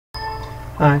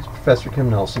Hi, it's Professor Kim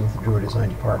Nelson with the Druid Design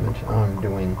Department. I'm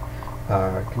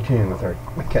continuing with our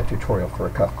maquette tutorial for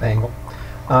a cuff bangle.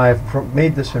 I've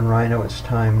made this in Rhino. It's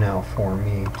time now for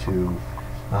me to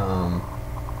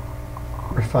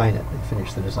refine it and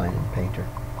finish the design in Painter.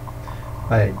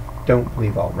 I don't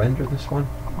believe I'll render this one,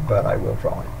 but I will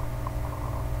draw it.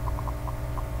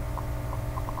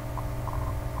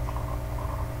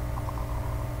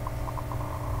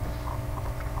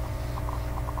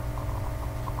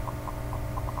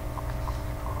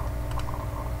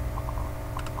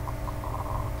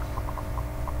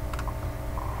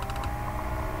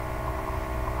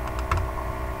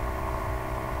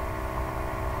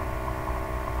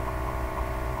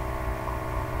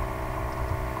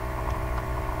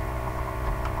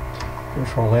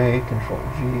 Control A, Control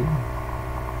G.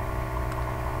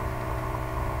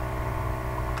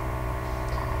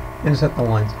 And set the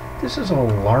lines. This is a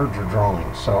larger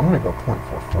drawing, so I'm going to go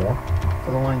 0.44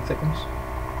 for the line thickness.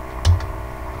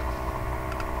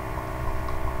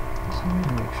 So I'm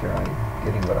going to make sure I'm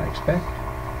getting what I expect.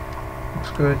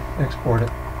 Looks good. Export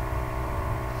it.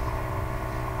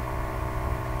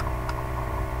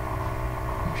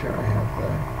 Make sure I have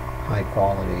the high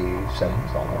quality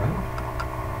settings all around.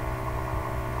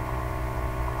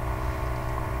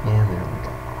 And there we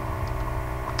go.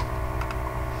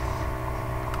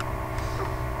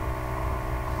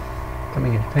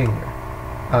 Coming into Painter.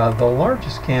 The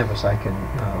largest canvas I can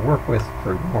work with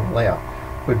for normal layout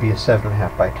would be a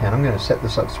 7.5 by 10. I'm going to set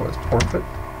this up so it's portrait.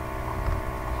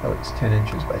 So it's 10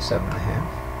 inches by 7.5.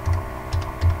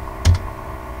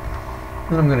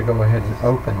 Then I'm going to go ahead and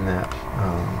open that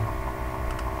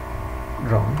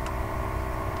drawing.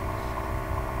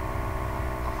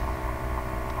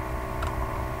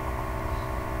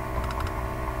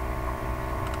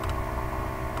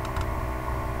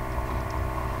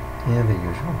 And the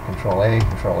usual, Control A,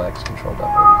 Control X, Control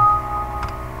W,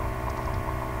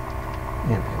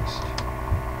 and paste.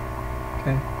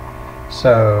 Okay,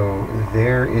 so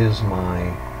there is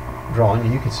my drawing,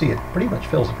 and you can see it pretty much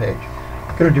fills the page.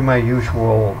 I'm going to do my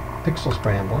usual pixel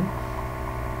scrambling.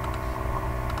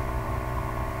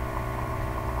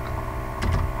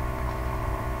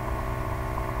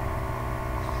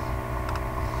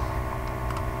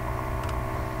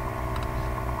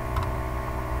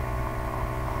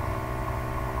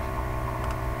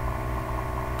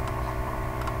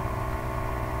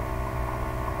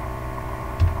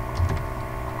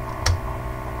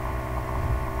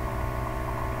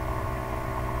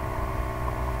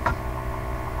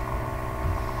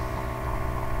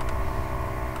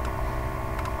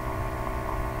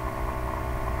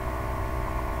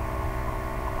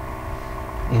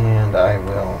 And I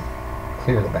will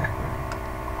clear the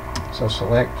background. So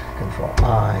select Control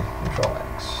I, Control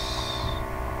X.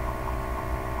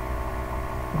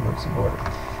 Moves the border.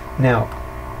 Now,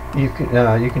 you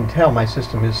can tell my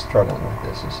system is struggling with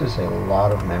this. This is a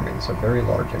lot of memory. It's a very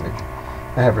large image.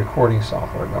 I have recording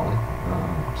software going,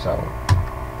 so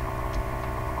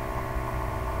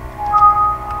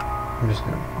I'm just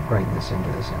going to bring this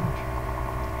into this image.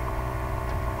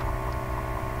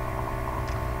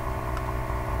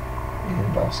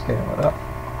 And I'll scale it up.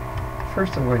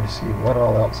 First I'm going to see what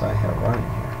all else I have running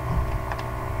here.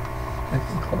 I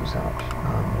can close out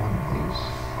one of these.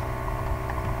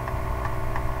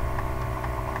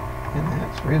 And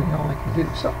that's really all I can do.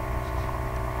 So,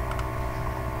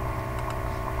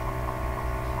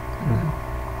 I'm going to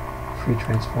free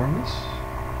transform this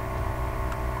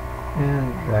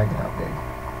and drag it out big.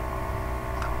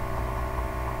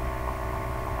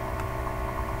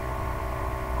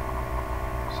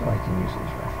 So I can use it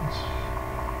as reference.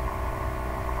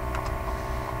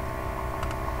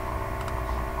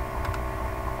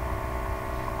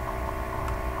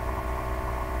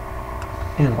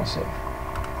 And I'll save.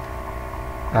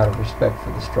 Out of respect for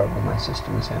the struggle my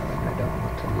system is having, I don't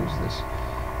want to lose this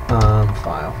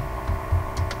file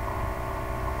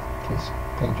in case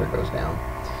Painter goes down.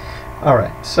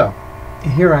 Alright, so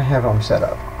here I have them set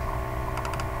up.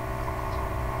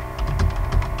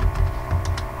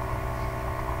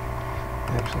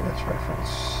 Actually, that's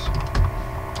reference.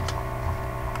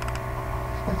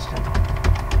 That's 10.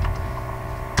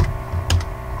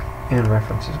 And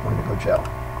reference is going to go gel.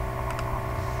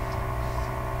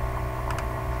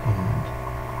 And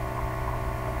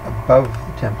above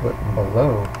the template and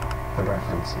below the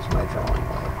reference is my drawing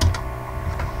layer.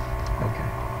 Okay.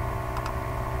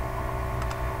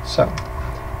 So,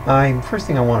 first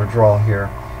thing I want to draw here,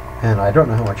 and I don't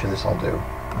know how much of this I'll do,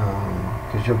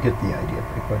 because you'll get the idea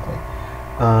pretty quickly.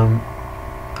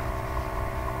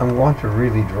 I want to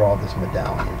really draw this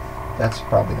medallion. That's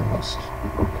probably the most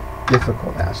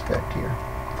difficult aspect here.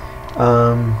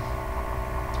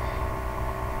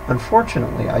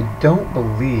 Unfortunately, I don't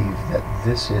believe that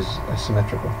this is a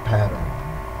symmetrical pattern,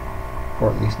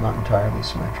 or at least not entirely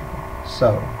symmetrical.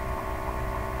 So,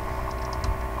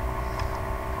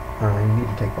 I need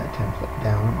to take that template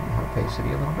down in opacity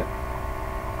a little bit.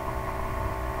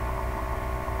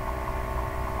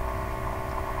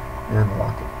 And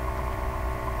lock it.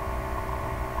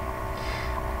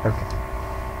 Okay.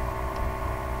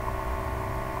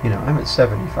 You know, I'm at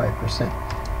 75%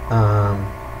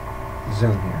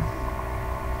 zoom here.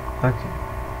 Okay,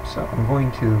 so I'm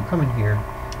going to come in here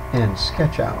and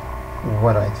sketch out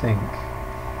what I think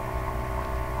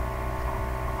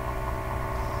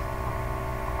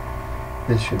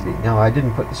this should be. Now, I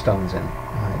didn't put the stones in.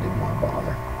 I didn't want to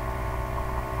bother.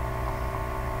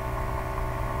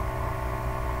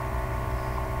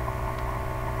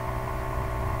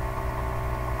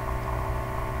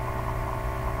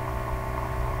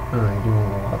 I do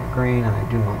want a lot of grain, and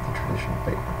I do want the traditional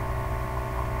paper.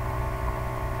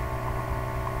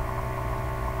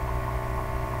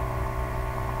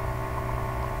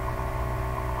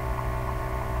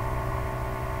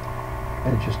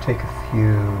 And just take a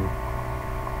few.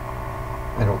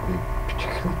 I don't really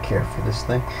particularly care for this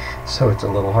thing, so it's a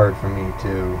little hard for me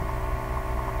to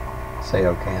say,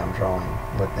 okay, I'm drawing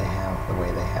what they have the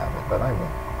way they have it, but I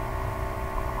will.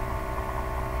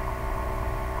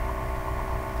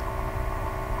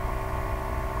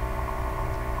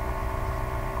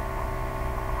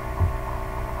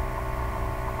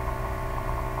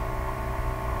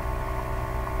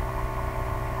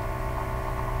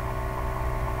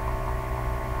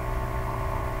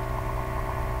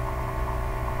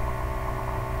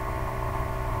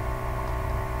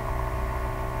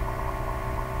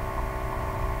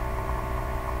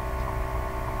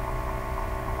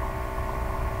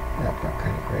 That got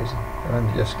kind of crazy, but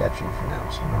I'm just sketching for now,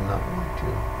 so I'm not going to.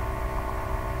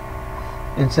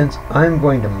 And since I'm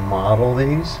going to model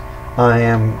these, I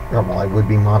would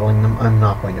be modeling them. I'm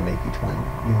not going to make each one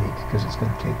unique because it's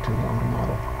going to take too long to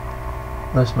model,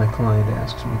 unless my client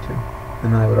asks me to,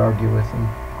 and I would argue with them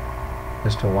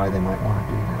as to why they might want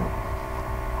to do that.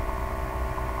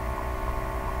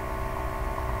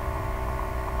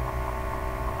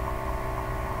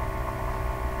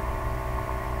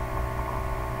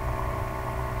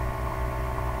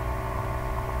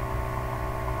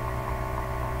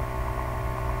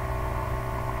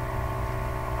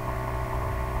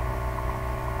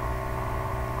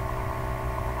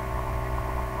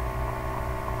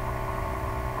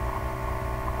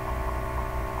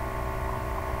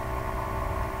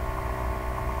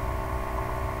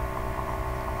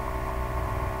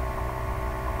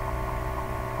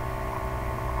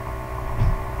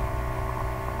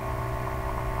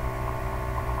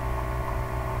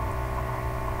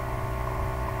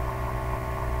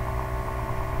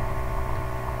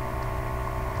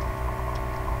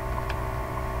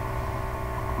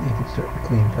 You can start to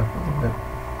clean it up a little bit.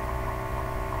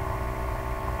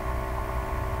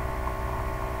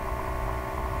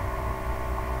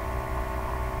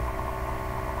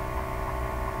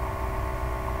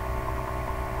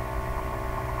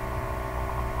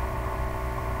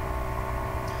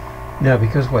 Now,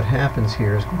 because what happens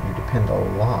here is going to depend a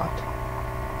lot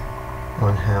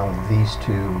on how these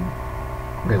two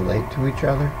relate to each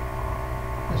other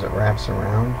as it wraps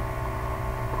around,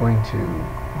 I'm going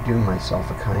to do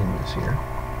myself a kindness here.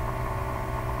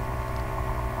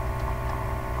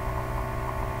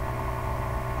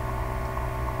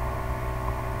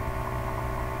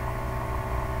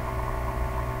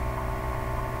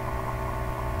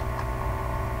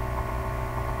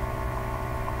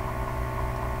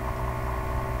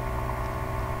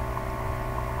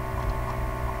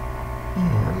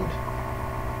 And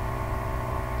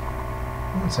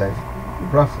once I've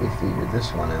roughly figured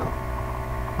this one out,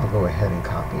 I'll go ahead and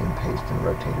copy and paste and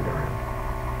rotate it around.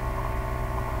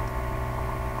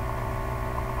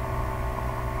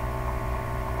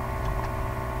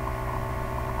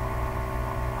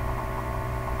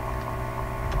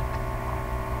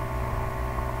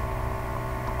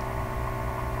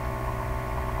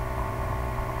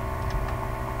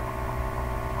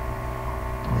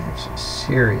 There's a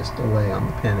serious delay on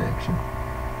the pen action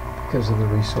because of the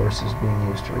resources being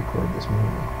used to record this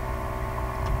movie.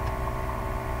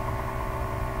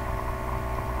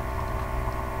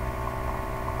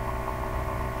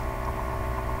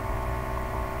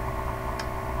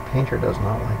 Painter does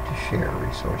not like to share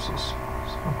resources,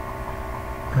 so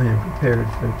I am prepared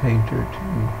for the painter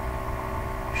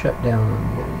to shut down on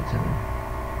me at any time.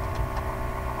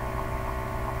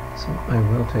 So I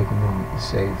will take a moment to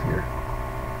save here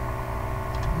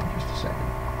in just a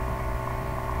second.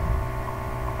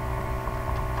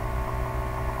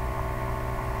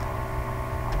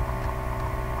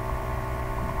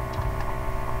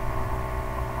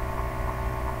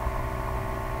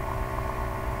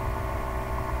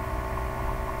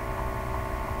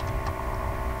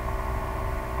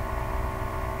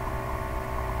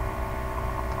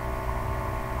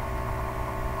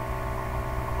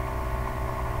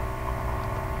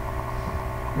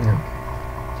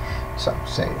 So,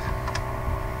 save.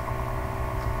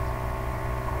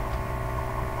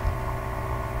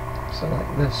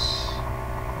 Select this.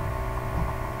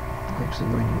 I'm actually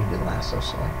going to need to lasso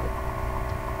select it.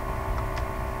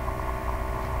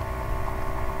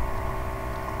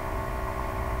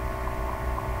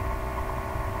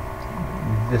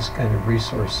 This kind of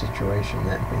resource situation,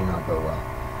 that may not go well.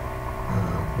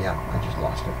 Yeah, I just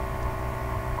lost it.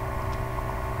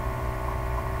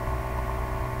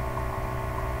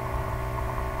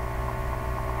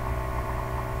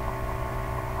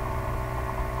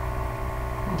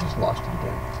 Lost it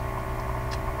again.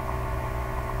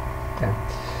 Okay,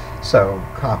 so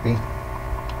copy,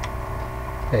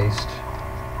 paste,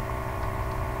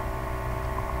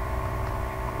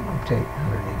 rotate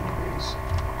 180 degrees.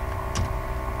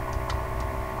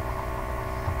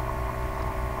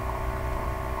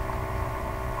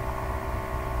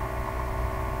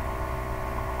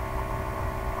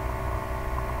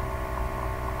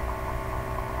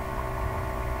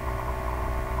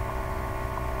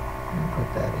 Put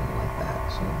that in like that,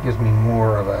 so it gives me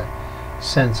more of a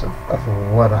sense of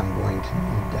what I'm going to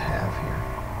need to have here.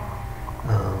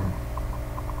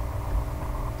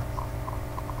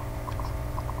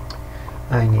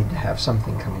 I need to have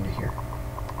something come into here.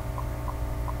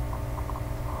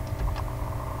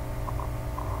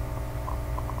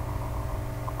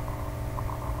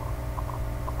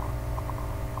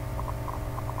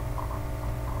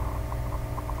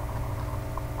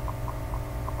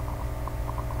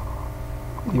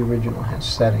 The original has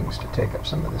settings to take up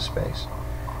some of this space,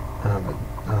 but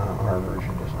our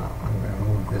version does not. I'm going to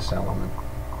move this element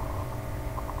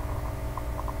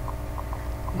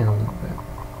in a little bit.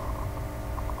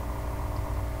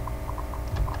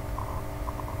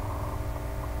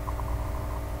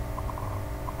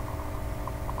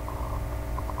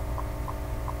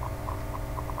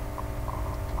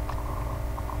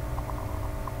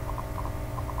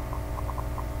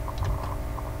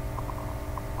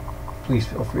 Please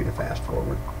feel free to fast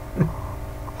forward.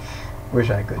 Wish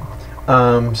I could.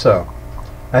 So,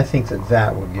 I think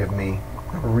that would give me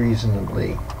a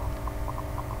reasonably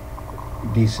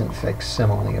decent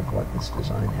facsimile of what this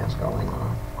design has going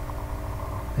on.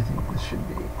 I think this should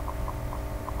be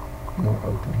more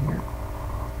open here.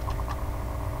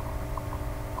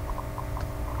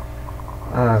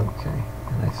 Okay,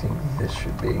 and I think this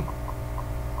should be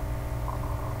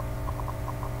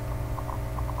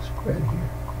spread here.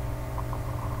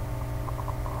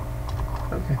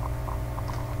 Okay.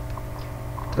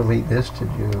 Delete this to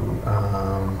do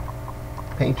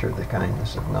Painter the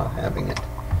kindness of not having it.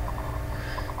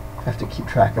 Have to keep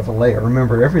track of a layer.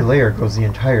 Remember, every layer goes the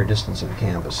entire distance of the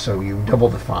canvas, so you double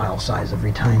the file size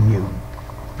every time you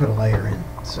put a layer in.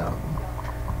 So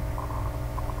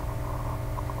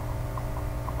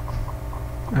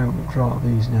I will draw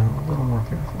these now a little more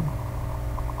carefully.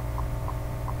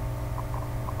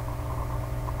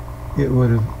 It would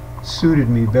have suited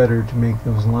me better to make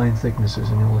those line thicknesses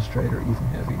in Illustrator even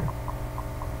heavier.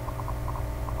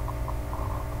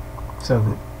 So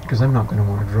that, because I'm not going to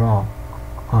want to draw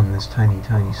on this tiny,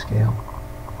 tiny scale.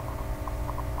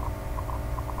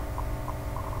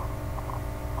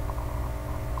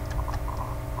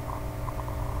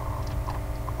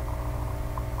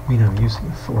 I mean, I'm using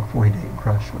a 4.8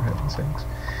 brush, for heaven's sakes.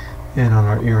 And on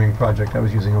our earring project, I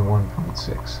was using a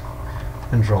 1.6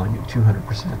 and drawing at 200%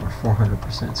 or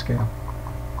 400% scale.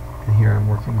 And here I'm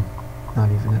working not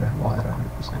even at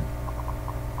 100%.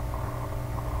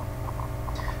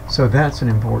 So that's an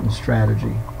important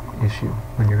strategy issue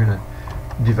when you're going to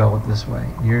develop this way.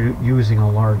 You're using a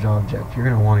large object. You're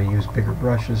going to want to use bigger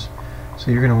brushes,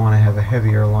 so you're going to want to have a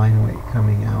heavier line weight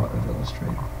coming out of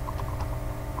Illustrator.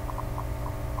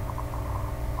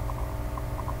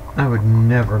 I would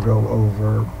never go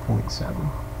over 0.7.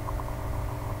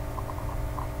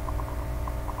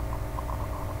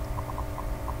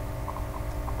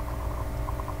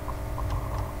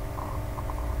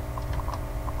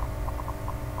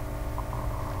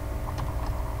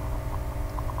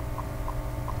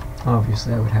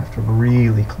 Obviously, I would have to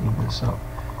really clean this up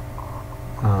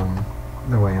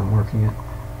the way I'm working it,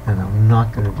 and I'm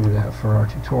not going to do that for our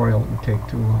tutorial. It would take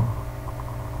too long.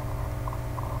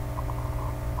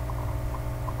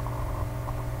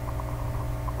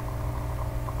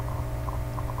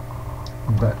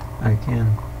 But I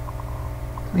can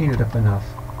clean it up enough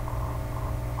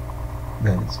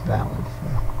that it's valid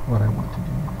for what I want to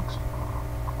do next.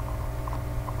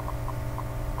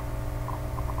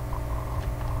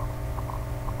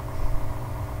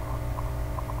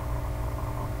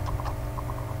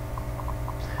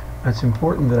 It's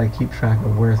important that I keep track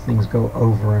of where things go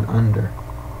over and under,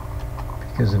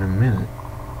 because in a minute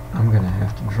I'm going to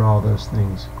have to draw those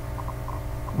things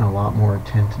a lot more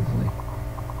attentively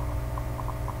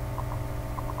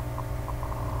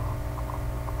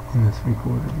in the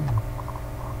 3/4 view.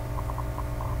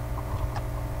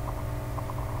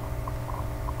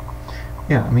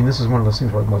 Yeah, I mean, this is one of those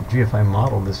things where, well, gee, if I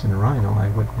modeled this in Rhino, I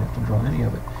wouldn't have to draw any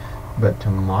of it. But to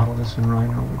model this in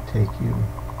Rhino would take you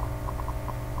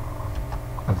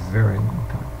a very long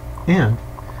time. And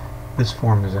this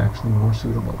form is actually more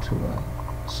suitable to a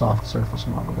soft surface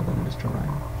modeler than it is to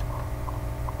Rhino.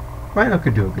 Rhino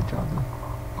could do a good job, though.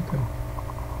 It could.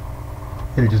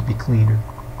 It'd just be cleaner.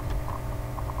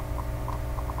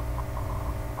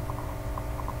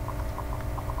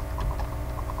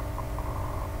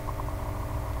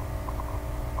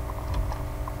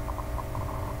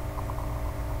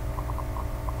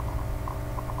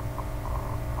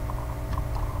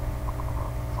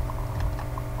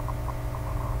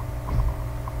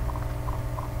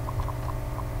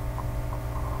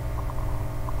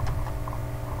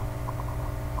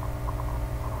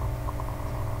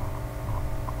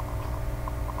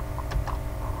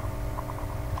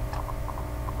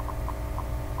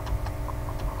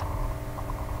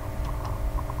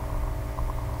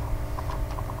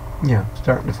 Yeah,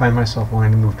 starting to find myself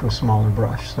wanting to move to a smaller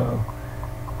brush, so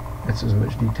that's as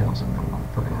much detail as I'm going to want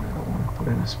to put in. I don't want to put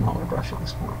in a smaller brush at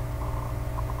this point.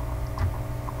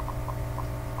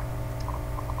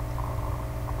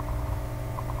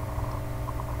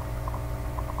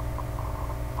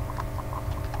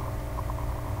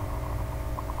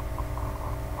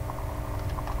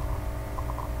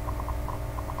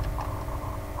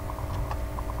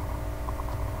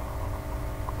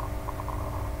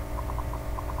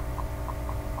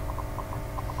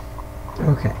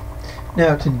 Okay,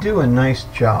 now to do a nice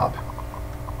job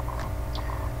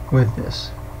with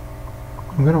this,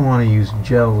 I'm going to want to use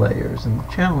gel layers, and the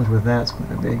challenge with that's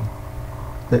going to be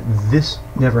that this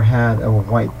never had a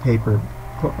white paper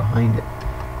put behind it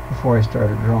before I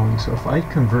started drawing. So if I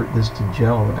convert this to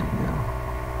gel right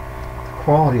now, the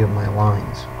quality of my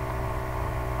lines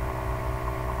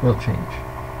will change.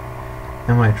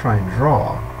 And when I try and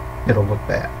draw, it'll look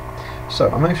bad. So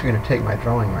I'm actually going to take my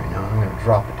drawing right now and I'm going to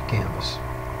drop it to canvas.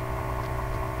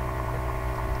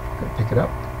 I'm going to pick it up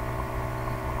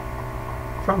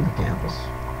from the canvas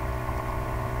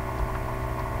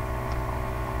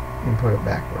and put it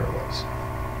back where it was.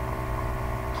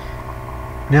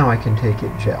 Now I can take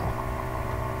it gel.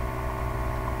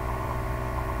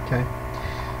 Okay,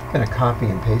 I'm going to copy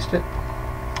and paste it.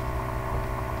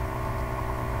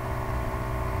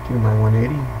 Do my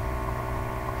 180.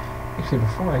 Actually,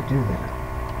 before I do that,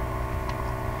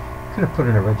 I'm going to put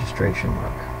in a registration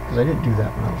mark, because I didn't do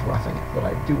that when I was roughing it, but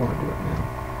I do want to do it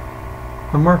now.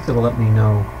 A mark that'll let me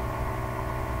know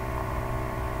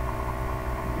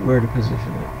where to position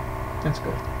it. That's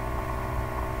good.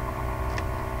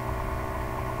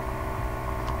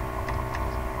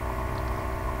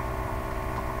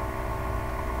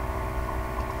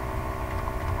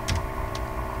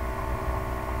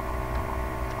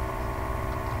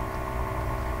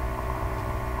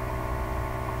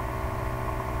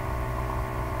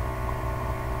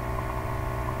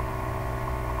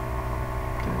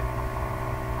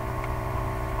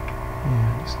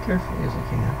 As carefully as I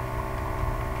can.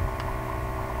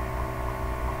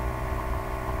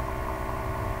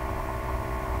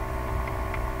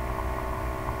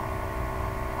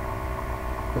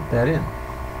 Put that in.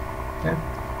 Okay.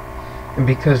 And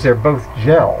because they're both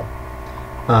gel,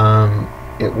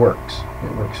 it works.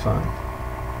 It works fine.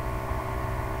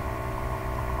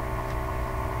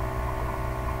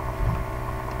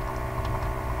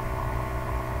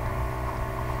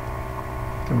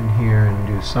 Come in here and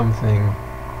do something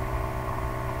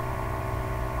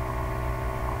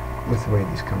with the way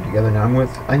these come together. Now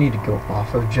I need to go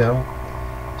off of gel,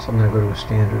 so I'm going to go to a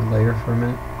standard layer for a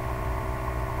minute.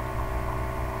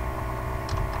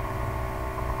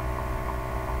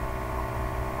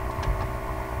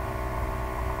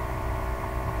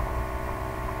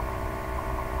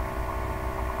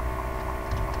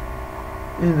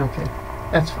 And okay,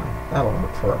 that's fine. That'll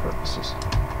work for our purposes.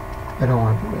 I don't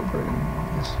want to be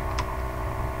overburdening this.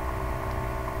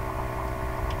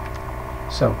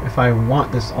 So if I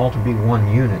want this all to be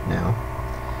one unit now,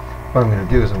 what I'm going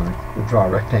to do is I'm going to draw a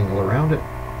rectangle around it,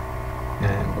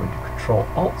 and I'm going to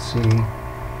Control-Alt-C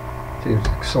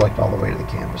to select all the way to the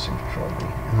canvas and Control-V,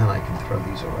 and then I can throw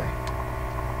these away.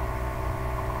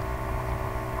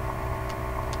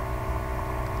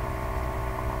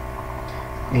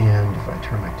 And if I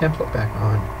turn my template back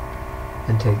on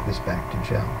and take this back to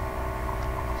gel,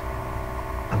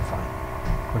 I'm fine.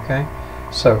 Okay?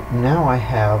 So now I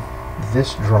have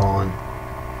this drawn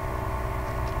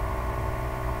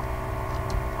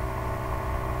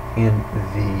in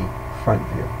the front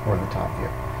view or the top view.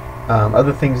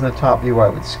 Other things in the top view, I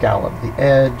would scallop the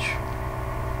edge.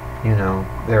 You know,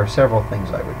 there are several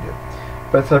things I would do.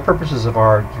 But for the purposes of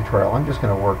our tutorial, I'm just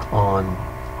going to work on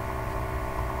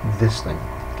this thing,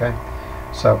 okay?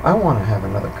 So I want to have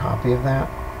another copy of that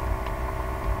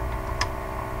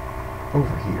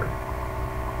over here,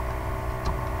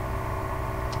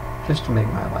 just to make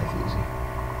my life easy.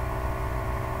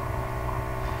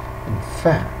 In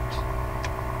fact,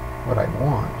 what I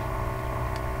want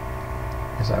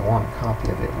is I want a copy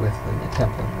of it with the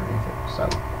template underneath it. So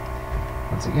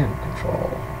once again,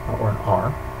 Control or an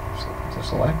R to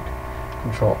select,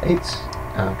 Control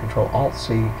Control Alt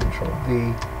C, Control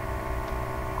V,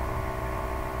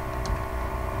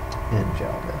 and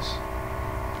gel this.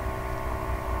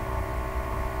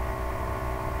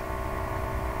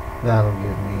 That'll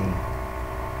give me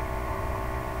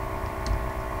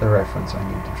the reference I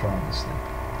need to draw this thing.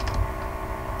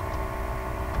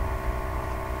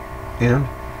 And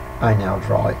I now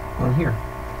draw it on here.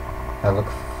 I look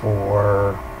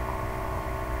for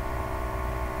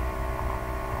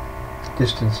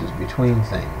distances between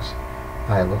things.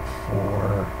 I look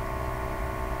for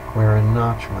where a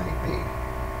notch might be.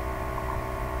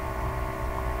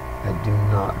 I do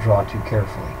not draw too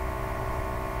carefully.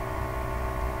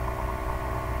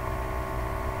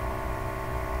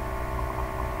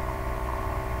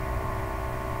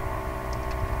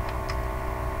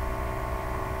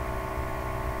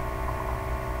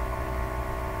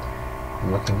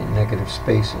 I'm looking at negative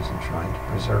spaces and trying to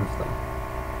preserve them.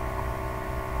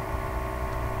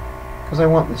 Because I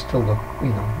want this to look, you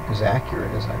know, as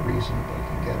accurate as I reasonably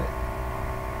can get it.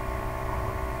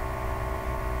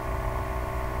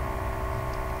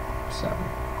 So,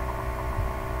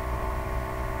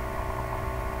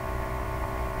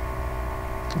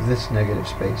 this negative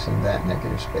space and that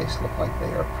negative space look like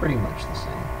they are pretty much the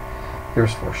same.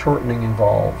 There's foreshortening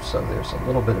involved, so there's a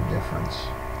little bit of difference.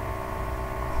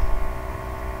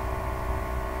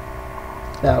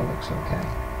 That looks okay.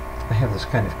 I have this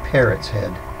kind of parrot's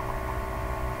head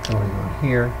going on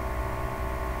here.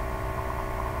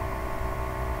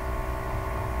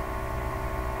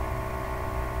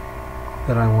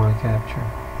 That I want to capture.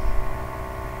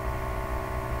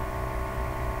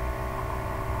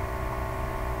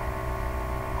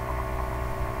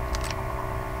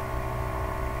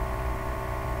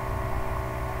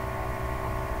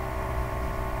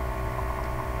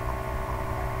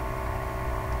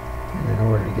 And in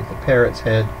order to get the parrot's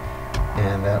head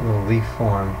and that little leaf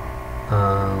form,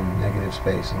 negative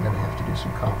space, I'm going to have to do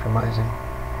some compromising,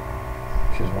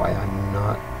 which is why I'm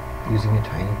not using a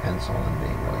tiny pencil and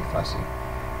being really fussy,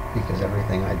 because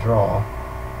everything I draw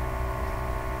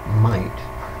might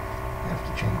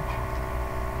have to change.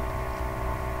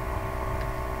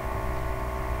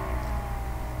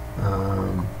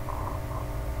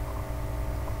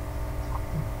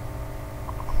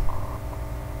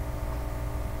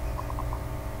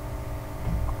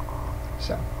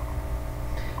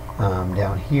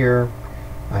 Down here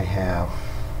I have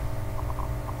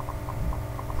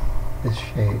this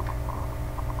shape,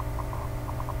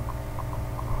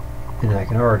 and I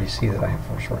can already see that I have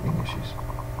foreshortening issues.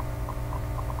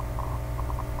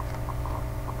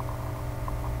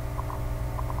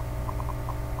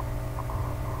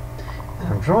 And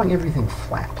I'm drawing everything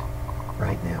flat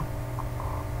right now,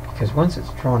 because once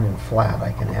it's drawn in flat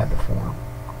I can add the form.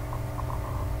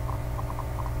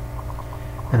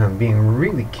 And I'm being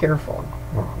really careful,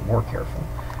 or more careful,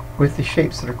 with the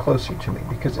shapes that are closer to me,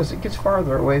 because as it gets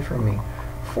farther away from me,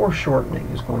 foreshortening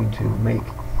is going to make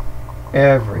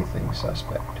everything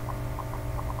suspect.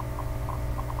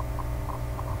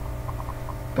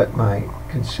 But my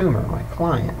consumer, my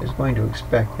client, is going to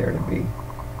expect there to be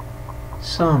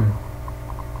some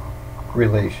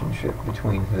relationship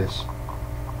between this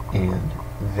and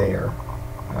their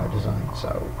design.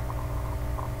 So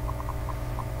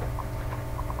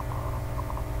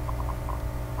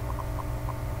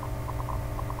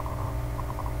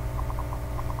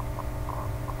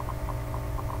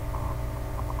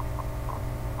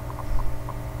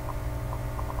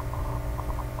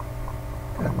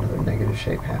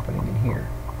shape happening in here.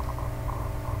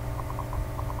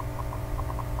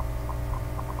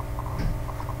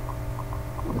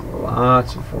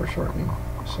 Lots of foreshortening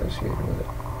associated with it.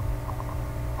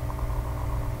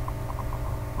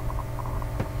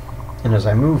 And as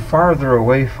I move farther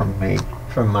away from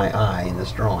my eye in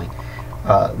this drawing,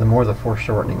 the more the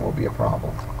foreshortening will be a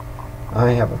problem.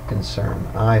 I have a concern.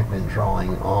 I've been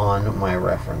drawing on my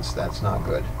reference. That's not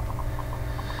good.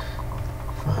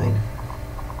 Fine.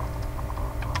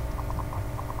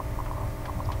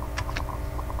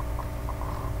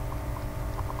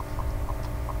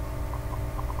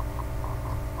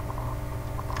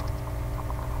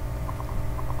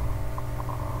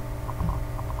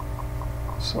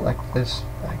 select this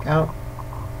back out,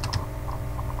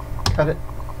 cut it,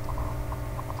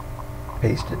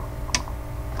 paste it,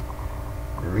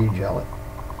 re-gel it,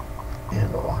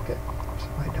 and lock it so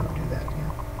I don't do that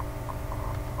again.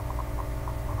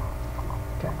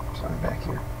 Okay, so I'm back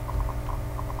here.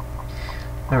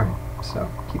 Alright, so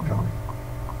keep drawing.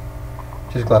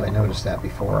 Just glad I noticed that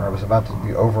before. I was about to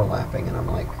be overlapping and I'm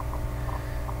like,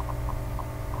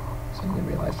 suddenly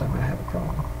realized I might have a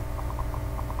problem.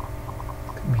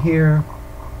 Come here.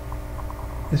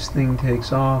 This thing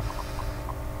takes off.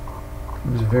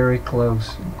 Comes very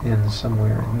close and ends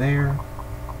somewhere in there.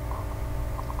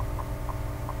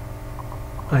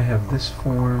 I have this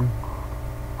form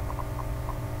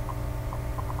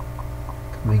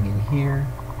coming in here.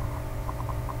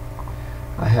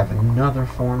 I have another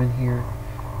form in here,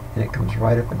 and it comes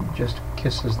right up and just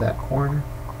kisses that corner.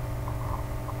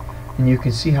 And you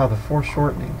can see how the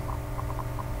foreshortening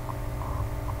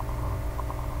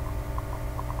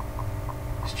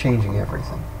is changing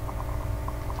everything.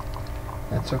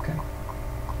 That's okay.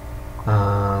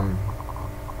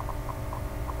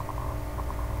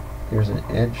 There's an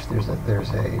edge, there's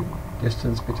a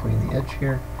distance between the edge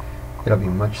here. It'll be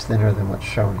much thinner than what's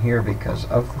shown here because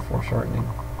of the foreshortening.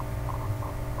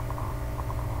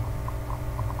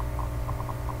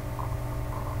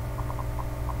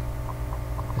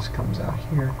 This comes out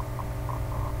here.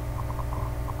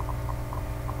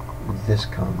 This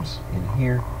comes in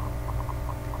here.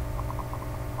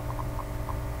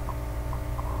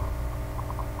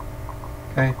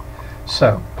 Okay,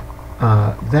 so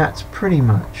that's pretty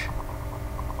much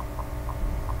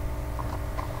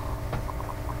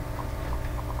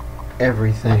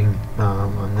everything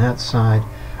on that side.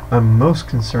 I'm most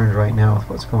concerned right now with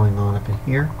what's going on up in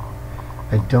here.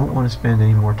 I don't want to spend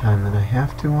any more time than I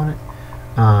have to on it,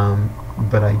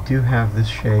 but I do have this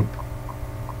shape.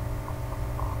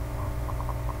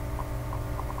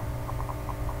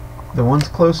 The ones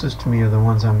closest to me are the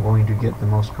ones I'm going to get the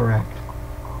most correct.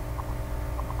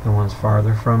 The ones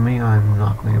farther from me I'm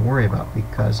not going to worry about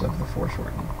because of the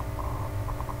foreshortening.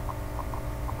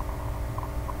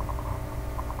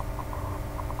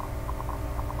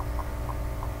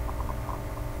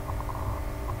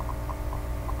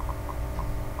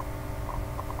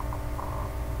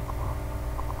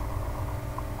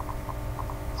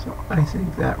 So I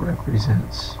think that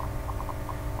represents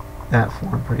that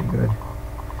form pretty good,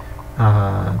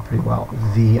 pretty well.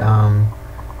 The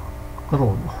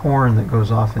little horn that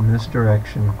goes off in this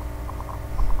direction,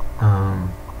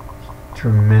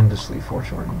 tremendously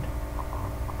foreshortened.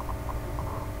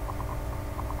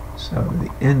 So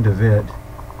the end of it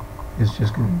is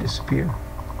just going to disappear.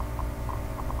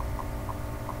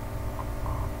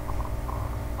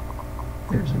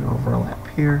 There's an overlap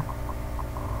here,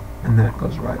 and that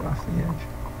goes right off the edge.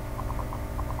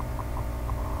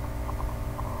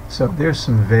 So there's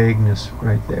some vagueness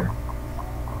right there.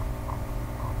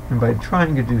 And by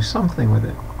trying to do something with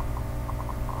it,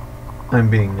 I'm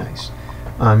being nice.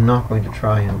 I'm not going to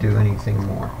try and do anything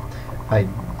more. I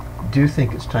do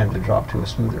think it's time to drop to a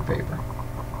smoother paper,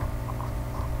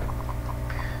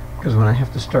 because when I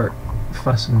have to start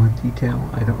fussing with detail,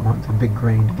 I don't want the big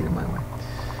grain to get in my way.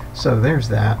 So there's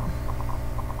that.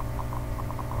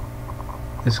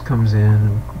 This comes in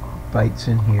and bites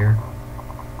in here.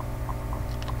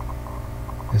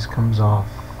 This comes off.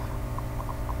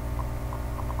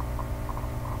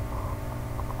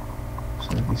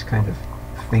 So these kind of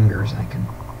fingers I can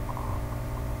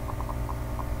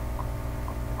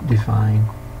define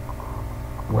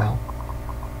well.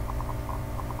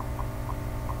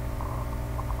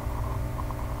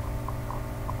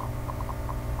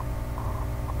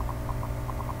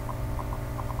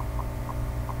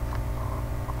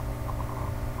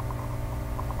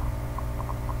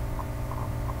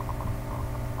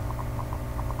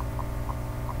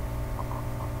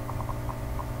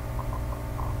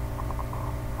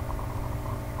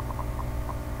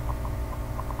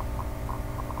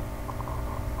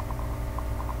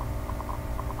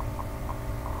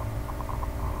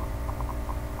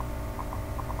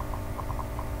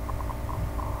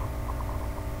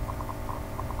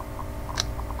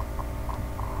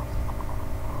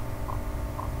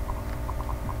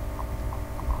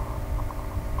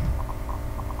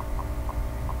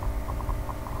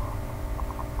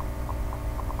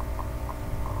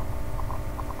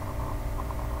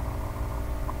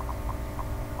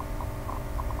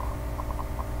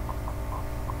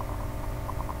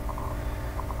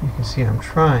 You can see I'm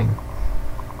trying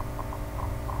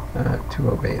to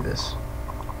obey this.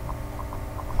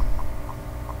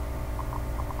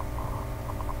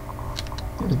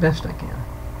 As best I can.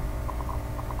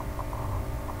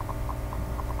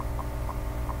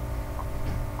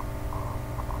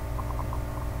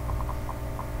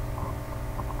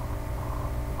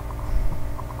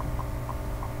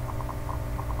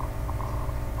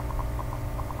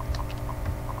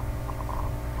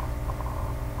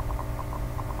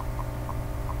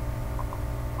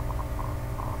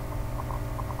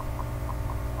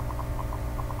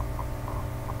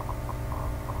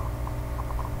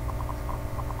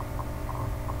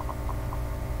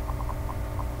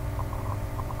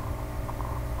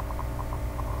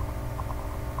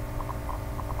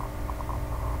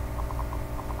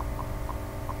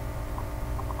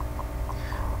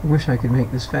 I wish I could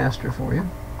make this faster for you.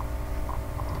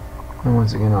 And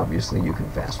once again, obviously, you can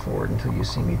fast forward until you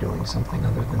see me doing something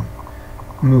other than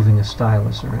moving a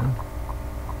stylus around.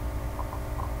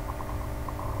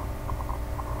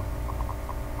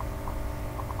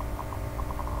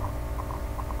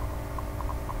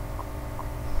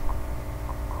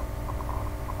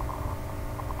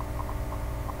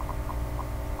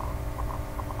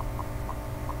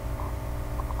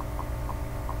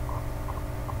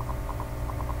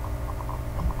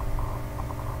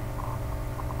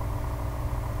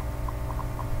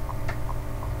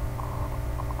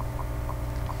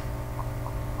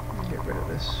 Get rid of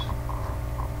this.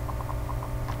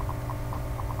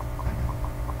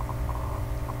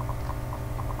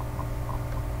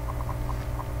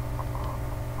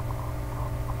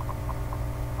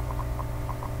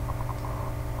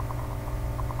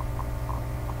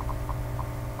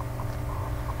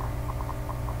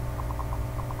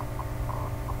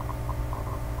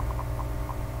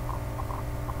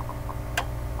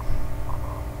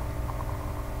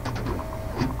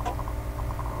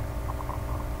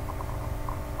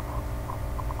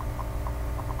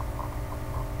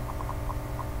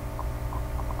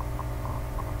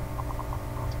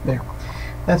 There.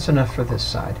 That's enough for this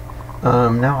side.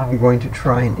 Now I'm going to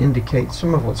try and indicate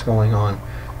some of what's going on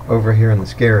over here in the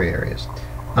scary areas.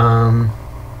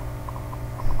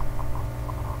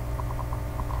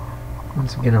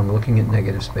 Once again, I'm looking at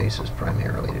negative spaces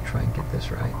primarily to try and get this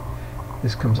right.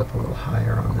 This comes up a little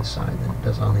higher on this side than it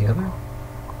does on the other.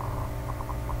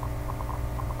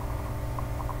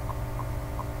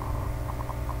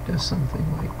 Does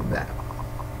something like that.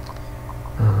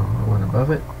 The one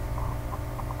above it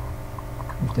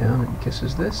comes down and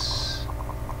kisses this,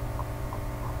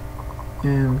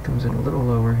 and comes in a little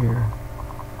lower here,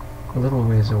 a little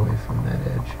ways away from that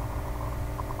edge,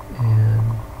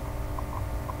 and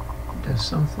does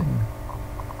something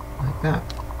like that.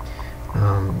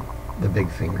 The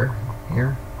big finger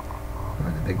here,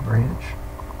 or the big branch,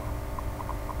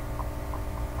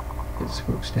 it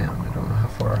swoops down. I don't know how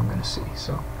far I'm going to see,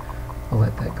 so I'll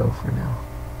let that go for now.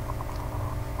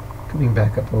 Coming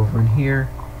back up over in here,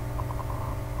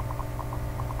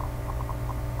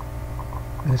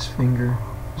 this finger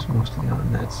is mostly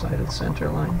on that side of the center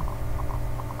line.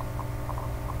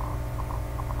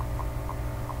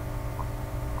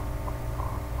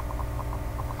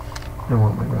 I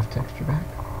want my rough texture back.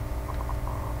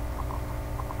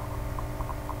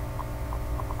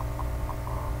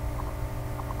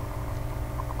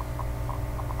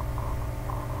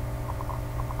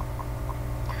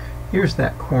 Here's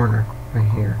that corner right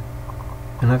here,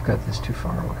 and I've got this too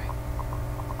far away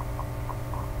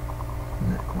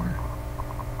in that corner.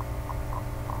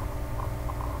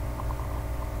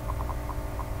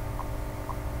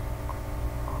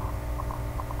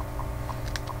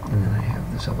 And then I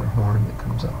have this other horn that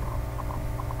comes up,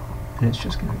 and it's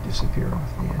just going to disappear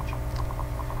off the edge.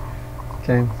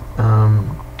 Okay,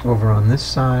 over on this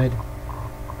side,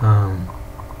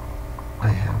 I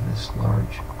have this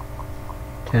large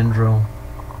tendril.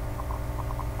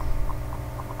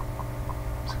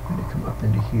 It's going to come up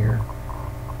into here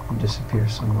and disappear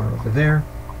somewhere over there.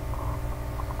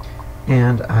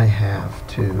 And I have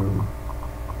to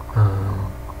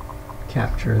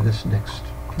capture this next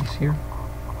piece here.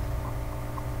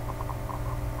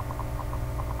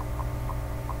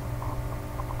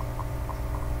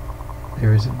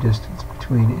 There is a distance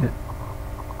between it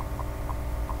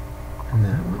and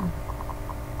that one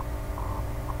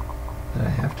that I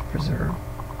have to preserve.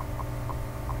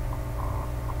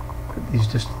 But these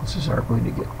distances are going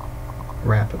to get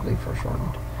rapidly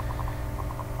foreshortened.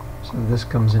 So this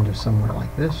comes into somewhere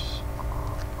like this.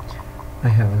 I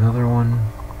have another one.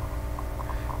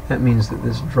 That means that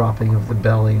this dropping of the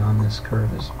belly on this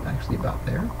curve is actually about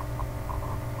there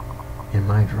in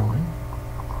my drawing.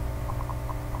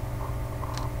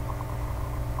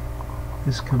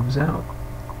 This comes out,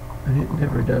 and it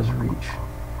never does reach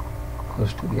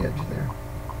close to the edge there.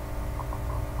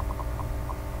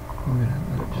 I'm going to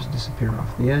let it just disappear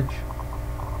off the edge.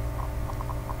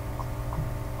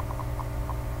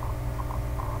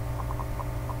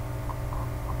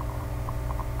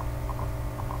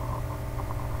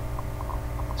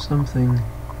 Something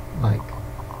like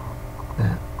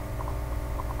that.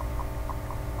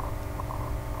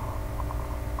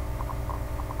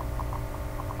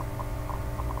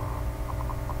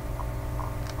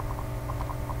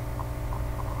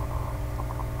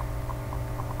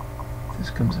 This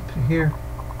comes up to here,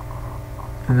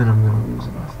 and then I'm going to lose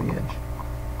it off the edge.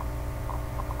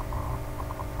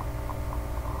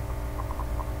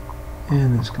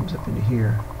 And this comes up into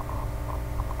here,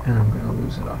 and I'm going to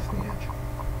lose it off the edge.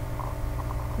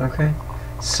 Okay,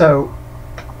 so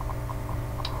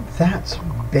that's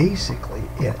basically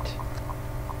it.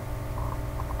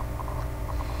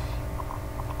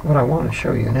 What I want to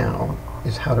show you now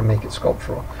is how to make it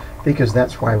sculptural, because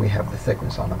that's why we have the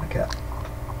thickness on the maquette.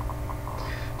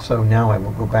 So now I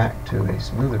will go back to a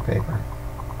smoother paper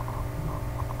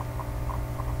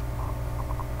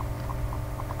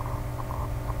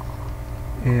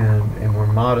and a more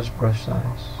modest brush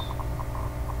size,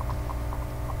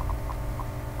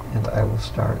 and I will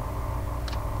start.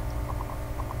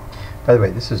 By the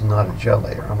way, this is not a gel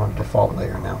layer. I'm on a default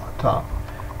layer now on top,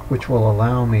 which will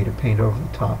allow me to paint over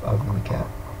the top of the maquette.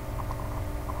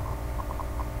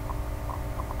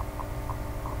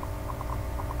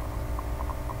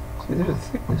 See, there's a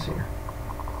thickness here.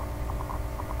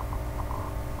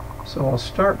 So I'll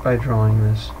start by drawing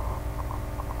this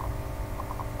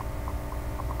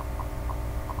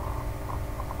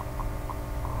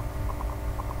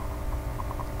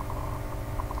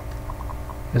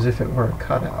as if it were a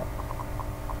cutout.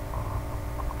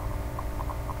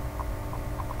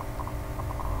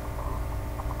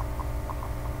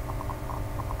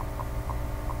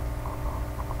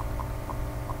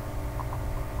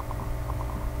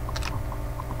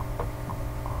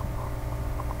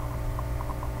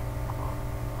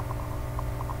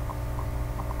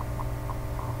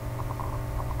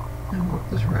 And want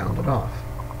this rounded off.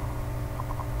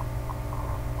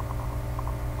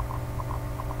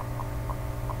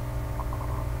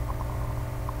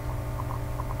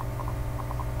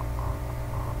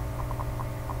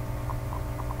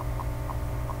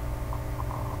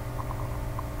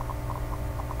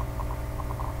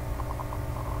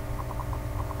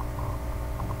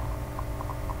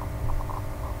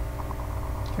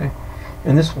 Okay,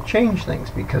 and this will change things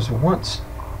because once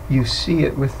you see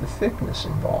it with the thickness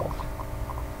involved,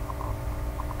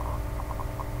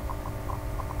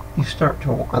 you start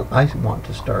to, I want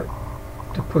to start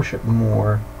to push it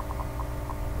more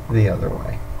the other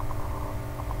way,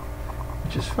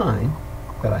 which is fine,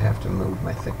 but I have to move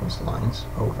my thickness lines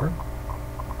over,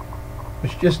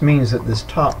 which just means that this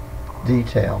top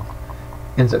detail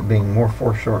ends up being more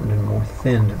foreshortened and more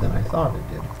thinned than I thought it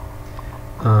did.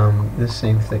 This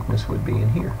same thickness would be in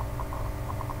here.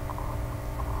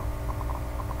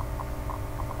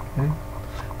 Okay.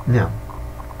 Now,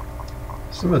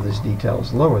 some of this detail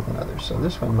is lower than others, so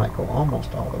this one might go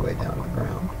almost all the way down to the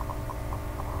ground.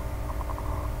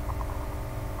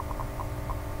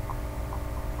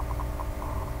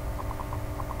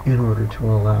 In order to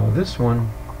allow this one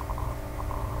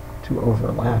to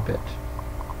overlap it,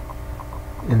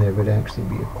 and there would actually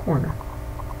be a corner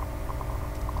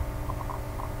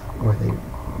where they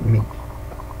meet.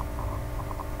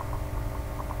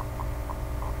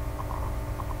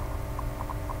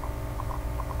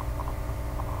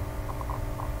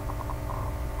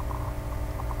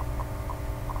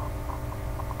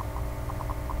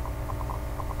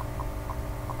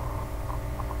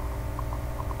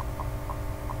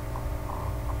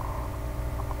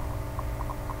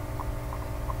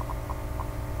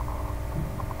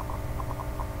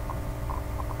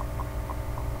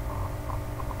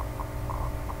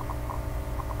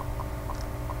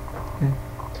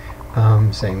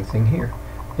 Same thing here.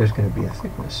 There's going to be a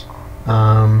thickness.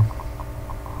 I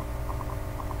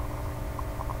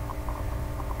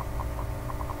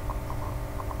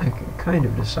can kind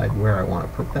of decide where I want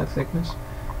to put that thickness.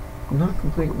 Not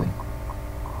completely.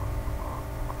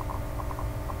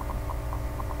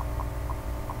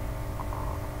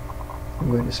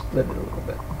 I'm going to split it a little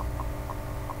bit.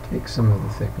 Take some of the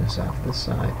thickness out of this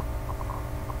side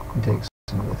and take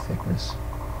some of the thickness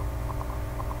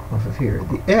off of here.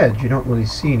 The edge, you don't really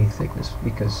see any thickness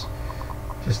because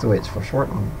just the way it's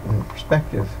foreshortened in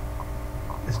perspective,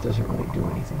 this doesn't really do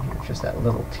anything here. It's just that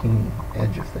little teeny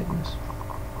edge of thickness,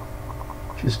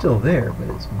 which is still there,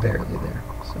 but it's barely there.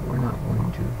 So I'm not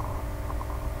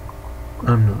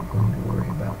going to worry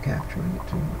about capturing it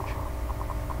too much.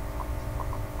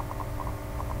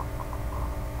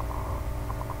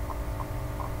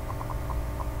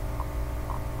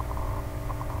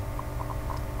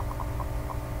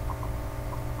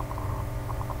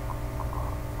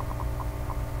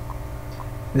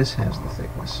 This has the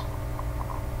thickness.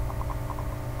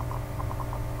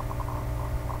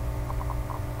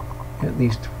 At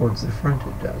least towards the front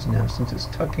it does. Now, since it's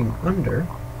tucking under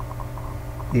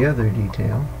the other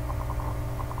detail,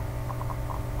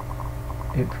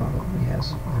 it probably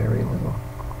has very little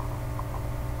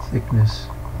thickness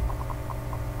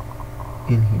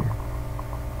in here,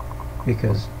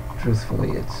 because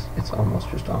truthfully it's almost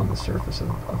just on the surface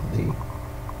of the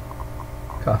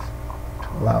cuff to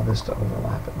allow this to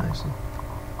overlap it nicely.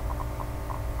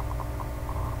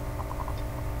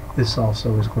 This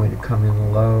also is going to come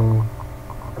in low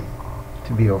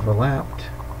to be overlapped,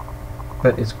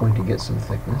 but it's going to get some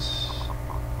thickness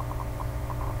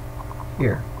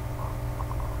here.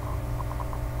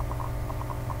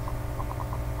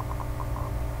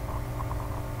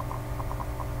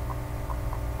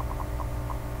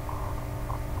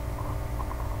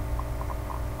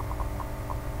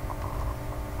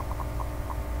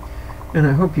 And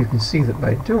I hope you can see that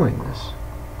by doing this,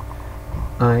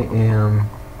 I am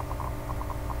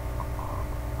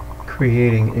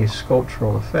creating a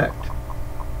sculptural effect.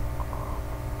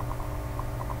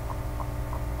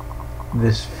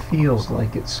 This feels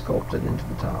like it's sculpted into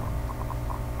the top.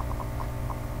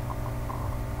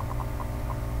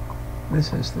 This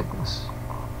has thickness,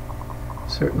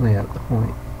 certainly at the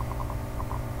point.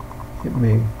 It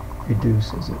may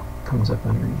reduce as it comes up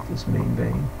underneath this main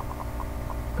vein,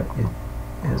 but it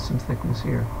has some thickness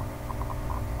here.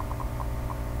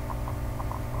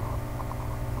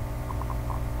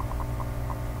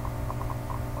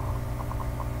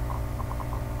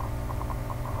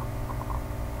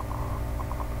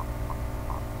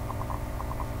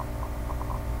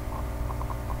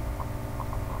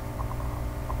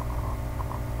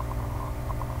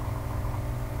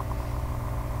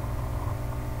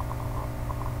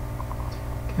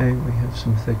 Okay, we have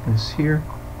some thickness here.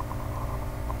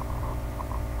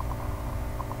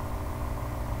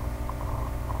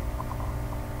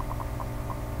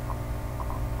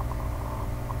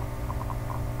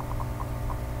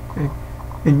 Okay,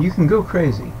 and you can go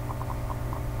crazy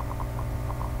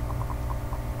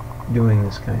doing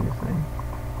this kind of thing,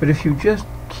 but if you just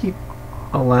keep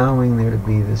allowing there to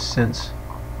be this sense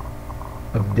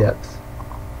of depth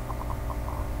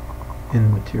in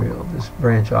the material. This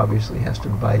branch obviously has to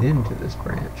bite into this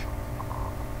branch.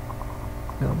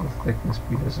 A little thickness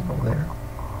be visible there.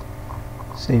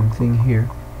 Same thing here.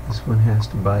 This one has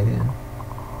to bite in.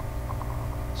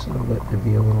 So let there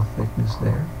be a little thickness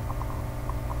there.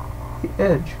 The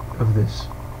edge of this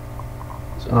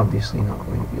is obviously not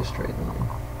going to be a straight line.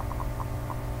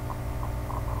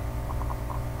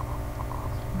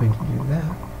 I'm going to do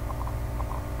that.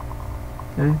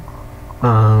 Okay.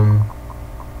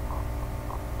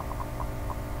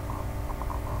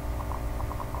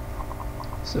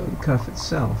 So the cuff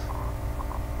itself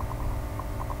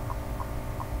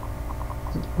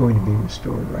is going to be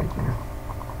restored right there.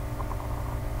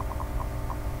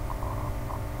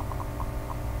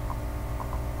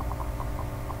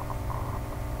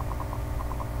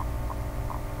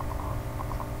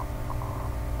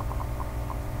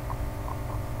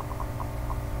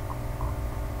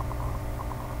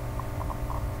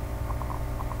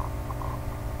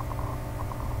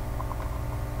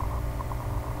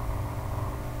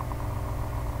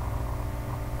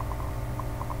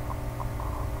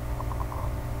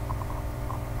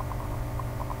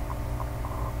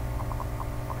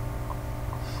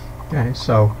 Okay,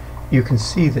 so you can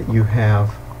see that you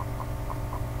have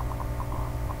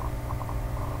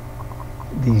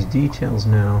these details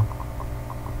now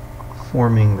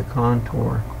forming the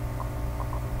contour,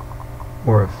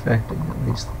 or affecting at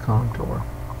least the contour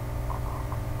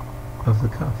of the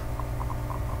cuff,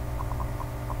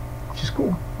 which is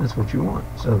cool. That's what you want,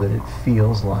 so that it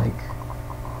feels like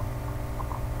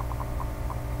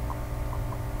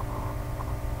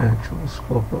actual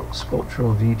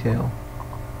sculptural detail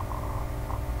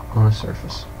on a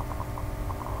surface.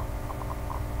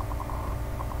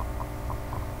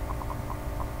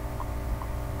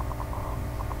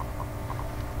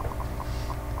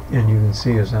 And you can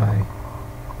see as I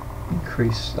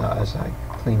increase, as I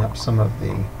clean up some of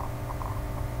the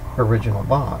original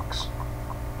box,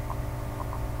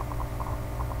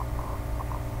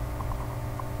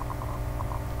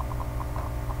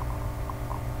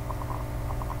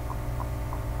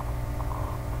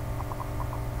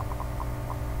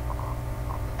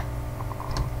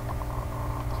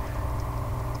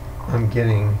 I'm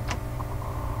getting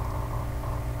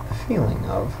the feeling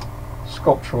of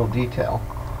sculptural detail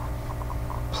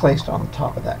placed on the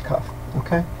top of that cuff.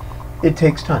 Okay? It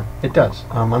takes time. It does.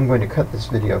 I'm going to cut this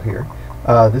video here.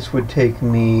 This would take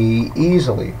me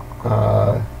easily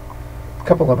a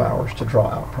couple of hours to draw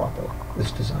out properly,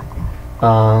 this design.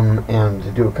 And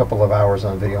to do a couple of hours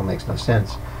on video makes no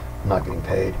sense. I'm not getting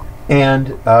paid. And,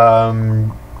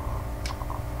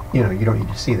 you know, you don't need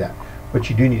to see that. What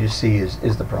you do need to see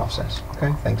is the process.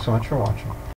 Okay? Thanks so much for watching.